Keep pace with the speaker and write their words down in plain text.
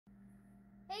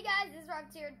Hey guys, this is Rob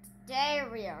here. Today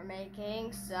we are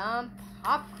making some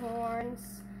popcorns.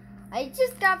 I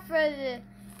just got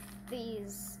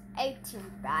these 18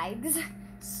 bags,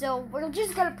 so we're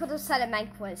just gonna put this inside a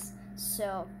microwave.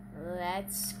 So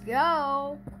let's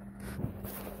go.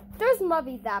 There's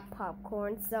maybe that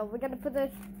popcorn, so we're gonna put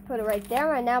it right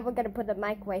there. And now we're gonna put the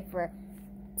microwave for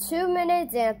 2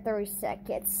 minutes and 30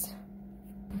 seconds.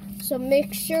 So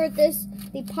make sure the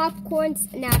popcorn's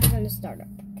now gonna start up.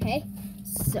 Okay.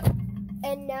 So,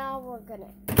 and now we're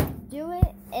gonna do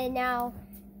it, and now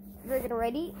we're gonna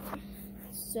ready.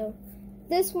 So,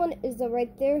 this one is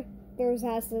right there. There's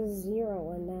has a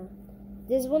 0 in there.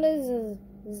 This one is a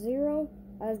 0,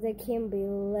 as they can be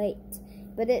late,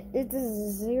 but it is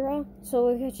a 0. So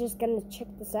we're just gonna check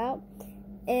this out,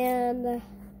 and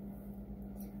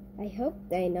I hope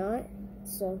they not.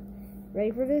 So,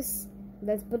 ready for this?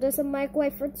 Let's put this in the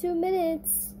microwave for 2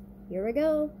 minutes. Here we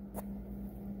go.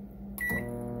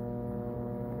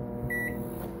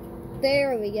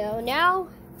 There we go. Now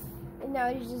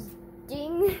it's just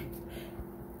ding.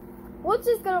 We're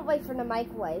just gonna wait for the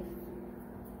microwave,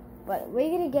 but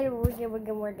we're gonna get it working.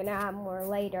 We're gonna have more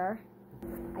later.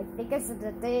 I think it's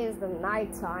the day is the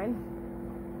night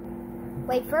time.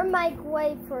 Wait for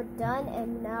microwave for done,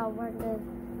 and now we're gonna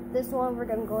we're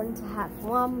going to have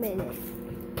 1 minute.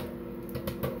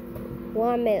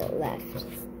 1 minute left.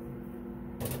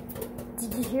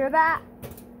 Did you hear that?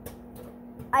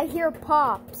 I hear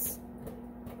pops.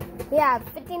 Yeah,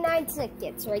 59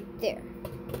 seconds right there.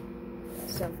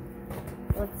 So,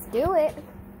 let's do it.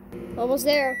 Almost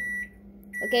there.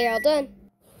 Okay, you're all done.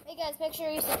 Hey guys, make sure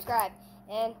you subscribe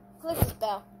and click this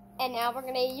bell. And now we're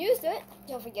going to use it.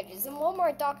 Don't forget to visit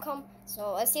Walmart.com.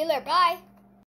 So, let's see you later. Bye.